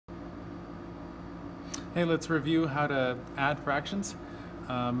Hey, let's review how to add fractions.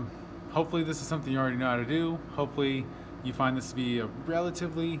 Hopefully this is something you already know how to do. Hopefully you find this to be a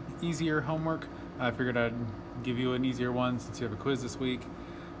relatively easier homework. I figured I'd give you an easier one since you have a quiz this week,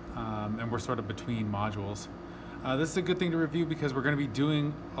 and we're sort of between modules. This is a good thing to review because we're going to be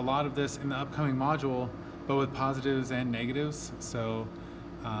doing a lot of this in the upcoming module, but with positives and negatives. So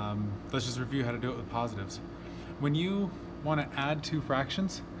let's just review how to do it with positives. When you want to add two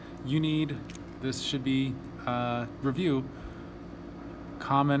fractions, you need, this should be review,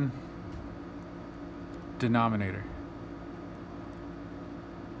 common denominator.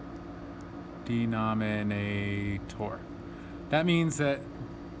 Denominator. That means that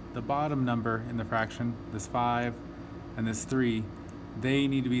the bottom number in the fraction, this 5 and this 3, they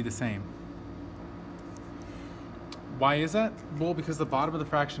need to be the same. Why is that? Well, because the bottom of the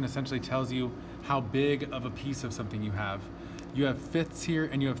fraction essentially tells you how big of a piece of something you have. You have fifths here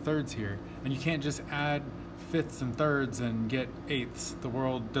and you have thirds here, and you can't just add fifths and thirds and get eighths. The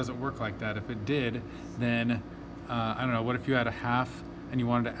world doesn't work like that. If it did, then I don't know, what if you had a half and you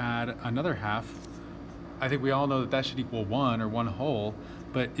wanted to add another half? I think we all know that that should equal 1 or 1 whole,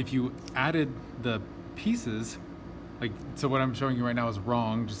 but if you added the pieces, like, so what I'm showing you right now is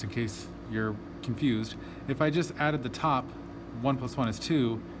wrong, just in case you're confused. If I just added the top, 1 plus 1 is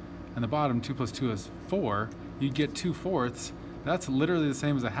 2, and the bottom, 2 plus 2 is 4, you'd get 2/4. That's literally the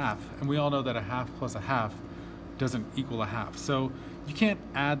same as a half, and we all know that a half plus a half doesn't equal a half. So you can't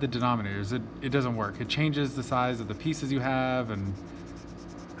add the denominators. It doesn't work. It changes the size of the pieces you have, and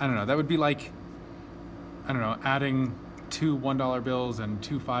I don't know, that would be like, I don't know, adding 2 $1 bills and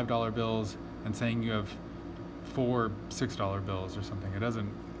 2 $5 bills and saying you have 4 $6 bills or something. It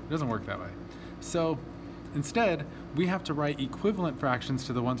doesn't work that way. So instead, we have to write equivalent fractions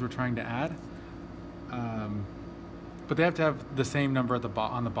to the ones we're trying to add, but they have to have the same number at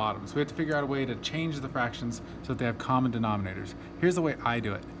on the bottom. So we have to figure out a way to change the fractions so that they have common denominators. Here's the way I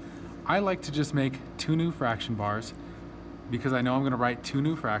do it. I like to just make 2 new fraction bars because I know I'm going to write 2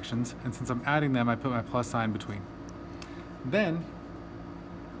 new fractions, and since I'm adding them, I put my plus sign between. Then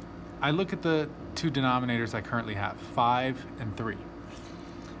I look at the 2 denominators I currently have, 5 and 3.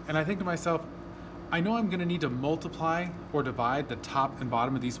 And I think to myself, I know I'm going to need to multiply or divide the top and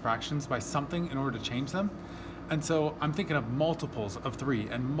bottom of these fractions by something in order to change them. And so I'm thinking of multiples of 3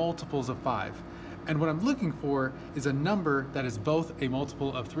 and multiples of 5. And what I'm looking for is a number that is both a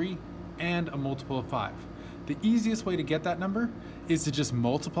multiple of 3 and a multiple of 5. The easiest way to get that number is to just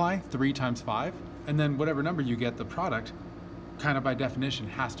multiply 3 times 5, and then whatever number you get, the product, kind of by definition,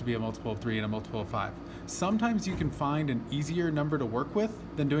 has to be a multiple of 3 and a multiple of 5. Sometimes you can find an easier number to work with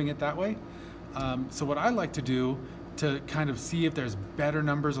than doing it that way. So what I like to do to kind of see if there's better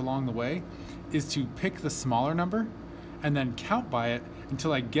numbers along the way is to pick the smaller number and then count by it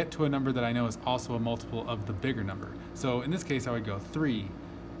until I get to a number that I know is also a multiple of the bigger number. So in this case, I would go 3,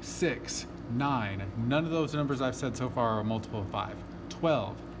 6, 9. None of those numbers I've said so far are a multiple of 5.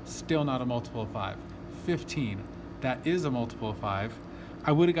 12, still not a multiple of 5. 15, that is a multiple of 5.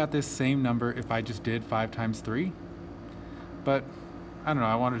 I would have got this same number if I just did 5 times 3, but I don't know,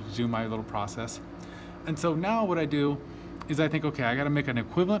 I wanted to do my little process. And so now what I do is I think, okay, I got to make an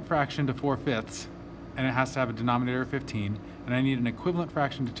equivalent fraction to 4/5, and it has to have a denominator of 15, and I need an equivalent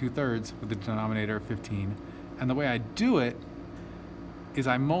fraction to 2/3 with a denominator of 15. And the way I do it is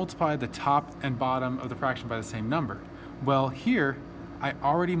I multiply the top and bottom of the fraction by the same number. Well, here I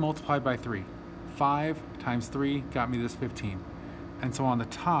already multiplied by 3. 5 times 3 got me this 15. And so on the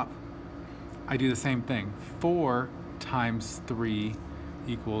top, I do the same thing. 4 times 3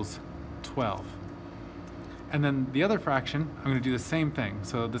 equals 12. And then the other fraction, I'm going to do the same thing.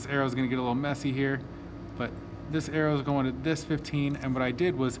 So this arrow is going to get a little messy here, but this arrow is going to this 15, and what I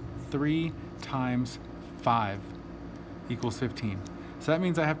did was 3 times 5 equals 15. So that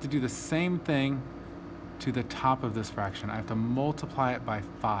means I have to do the same thing to the top of this fraction. I have to multiply it by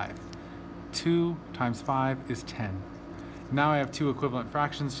 5. 2 times 5 is 10. Now I have 2 equivalent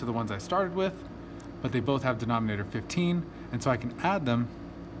fractions to the ones I started with, but they both have denominator 15, and so I can add them.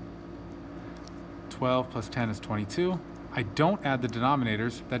 12 plus 10 is 22. I don't add the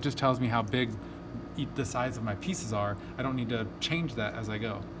denominators. That just tells me how big the size of my pieces are. I don't need to change that as I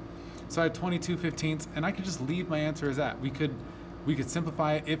go. So I have 22/15, and I could just leave my answer as that. We could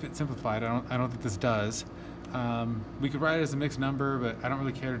simplify it if it simplified. I don't think this does. We could write it as a mixed number, but I don't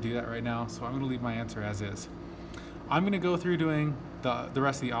really care to do that right now, so I'm going to leave my answer as is. I'm going to go through doing the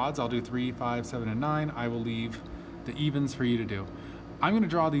rest of the odds. I'll do 3, 5, 7, and 9. I will leave the evens for you to do. I'm going to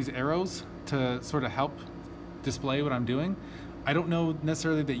draw these arrows to sort of help display what I'm doing. I don't know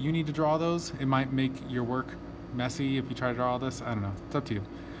necessarily that you need to draw those. It might make your work messy if you try to draw all this. I don't know. It's up to you.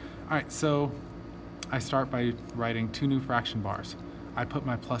 All right, so I start by writing 2 new fraction bars. I put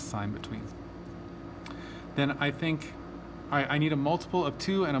my plus sign between. Then I think I need a multiple of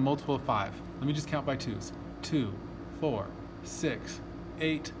 2 and a multiple of 5. Let me just count by 2's. 2, 4, 6,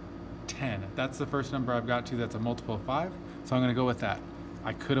 8, 10. That's the first number I've got to that's a multiple of 5, so I'm going to go with that.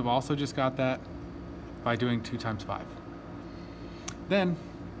 I could have also just got that by doing 2 times 5. Then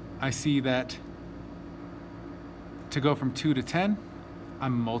I see that to go from 2 to 10,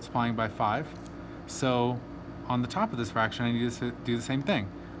 I'm multiplying by 5. So on the top of this fraction, I need to do the same thing.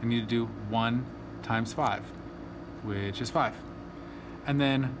 I need to do 1 times 5, which is 5. And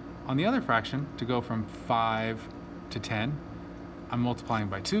then on the other fraction, to go from 5 to 10, I'm multiplying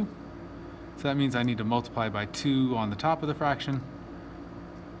by 2. So that means I need to multiply by 2 on the top of the fraction.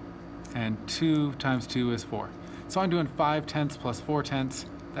 And 2 times 2 is 4. So I'm doing 5 tenths plus 4 tenths.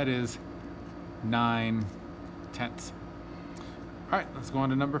 That is 9 tenths. All right, let's go on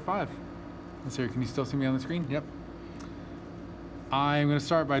to number 5. Let's see, can you still see me on the screen? Yep. I'm going to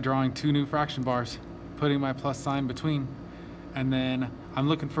start by drawing 2 new fraction bars, putting my plus sign between, and then I'm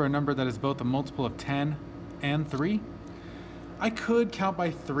looking for a number that is both a multiple of 10 and 3. I could count by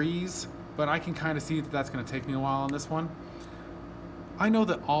 3's, but I can kind of see that that's going to take me a while on this one. I know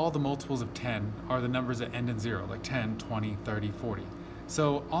that all the multiples of 10 are the numbers that end in 0, like 10, 20, 30, 40.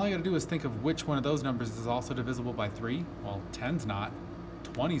 So all I got to do is think of which one of those numbers is also divisible by 3. Well, 10's not,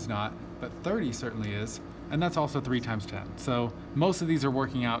 20's not, but 30 certainly is, and that's also 3 times 10. So most of these are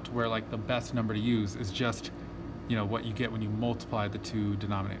working out to where like the best number to use is just, you know, what you get when you multiply the 2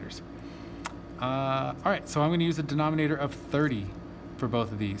 denominators. All right, so I'm going to use a denominator of 30 for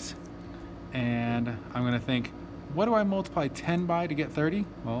both of these. And I'm going to think, what do I multiply 10 by to get 30?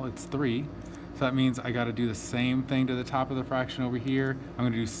 Well, it's 3. So that means I got to do the same thing to the top of the fraction over here. I'm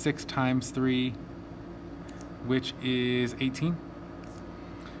going to do 6 times 3, which is 18.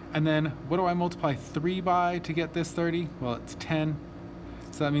 And then what do I multiply 3 by to get this 30? Well, it's 10.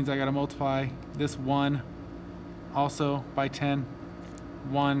 So that means I got to multiply this 1 also by 10.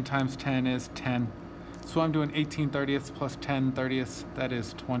 1 times 10 is 10. So I'm doing 18 30ths plus 10 30ths. That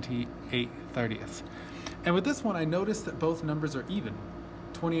is 28 30ths. And with this one, I noticed that both numbers are even.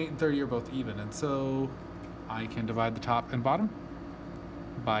 28 and 30 are both even. And so I can divide the top and bottom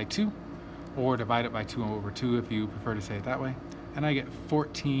by 2, or divide it by 2 over 2 if you prefer to say it that way. And I get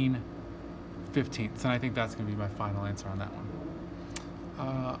 14 15ths. And I think that's going to be my final answer on that one.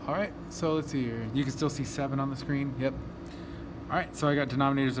 All right, so let's see here. You can still see 7 on the screen. Yep. All right, so I got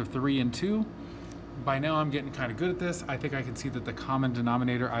denominators of 3 and 2. By now I'm getting kind of good at this. I think I can see that the common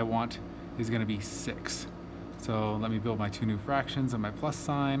denominator I want is going to be 6. So let me build my 2 new fractions and my plus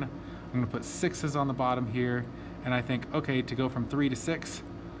sign. I'm going to put 6's on the bottom here. And I think, okay, to go from 3 to 6,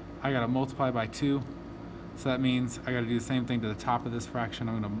 I got to multiply by 2. So that means I got to do the same thing to the top of this fraction.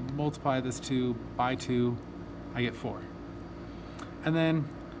 I'm going to multiply this 2 by 2. I get 4. And then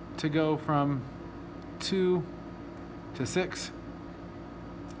to go from 2 to 6,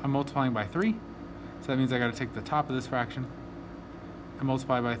 I'm multiplying by 3. So that means I got to take the top of this fraction and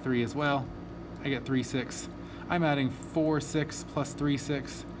multiply by 3 as well. I get 3 6ths. I'm adding 4 6 plus 3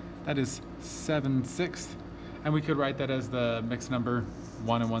 6. That is 7 6ths. And we could write that as the mixed number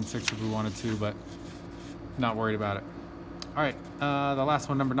 1 and 1 6 if we wanted to, but not worried about it. All right, the last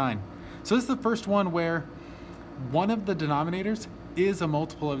one, number 9. So this is the first one where one of the denominators is a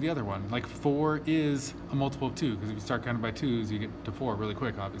multiple of the other one. Like 4 is a multiple of 2, because if you start counting by 2's, you get to 4 really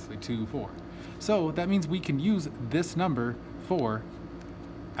quick, obviously, 2, 4. So that means we can use this number, 4,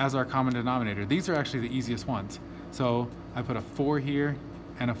 as our common denominator. These are actually the easiest ones. So I put a 4 here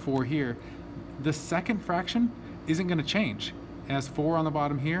and a 4 here. The second fraction isn't going to change. It has 4 on the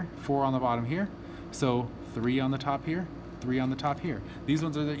bottom here, 4 on the bottom here. So 3 on the top here, 3 on the top here. These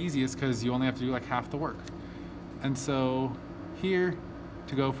ones are the easiest because you only have to do like half the work. And so here,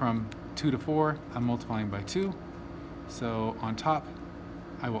 to go from 2 to 4, I'm multiplying by 2. So on top,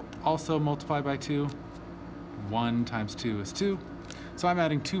 I will also multiply by 2. 1 times 2 is 2. So I'm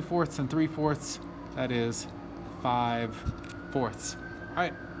adding 2 fourths and 3 fourths. That is 5 fourths. All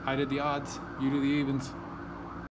right, I did the odds, you do the evens.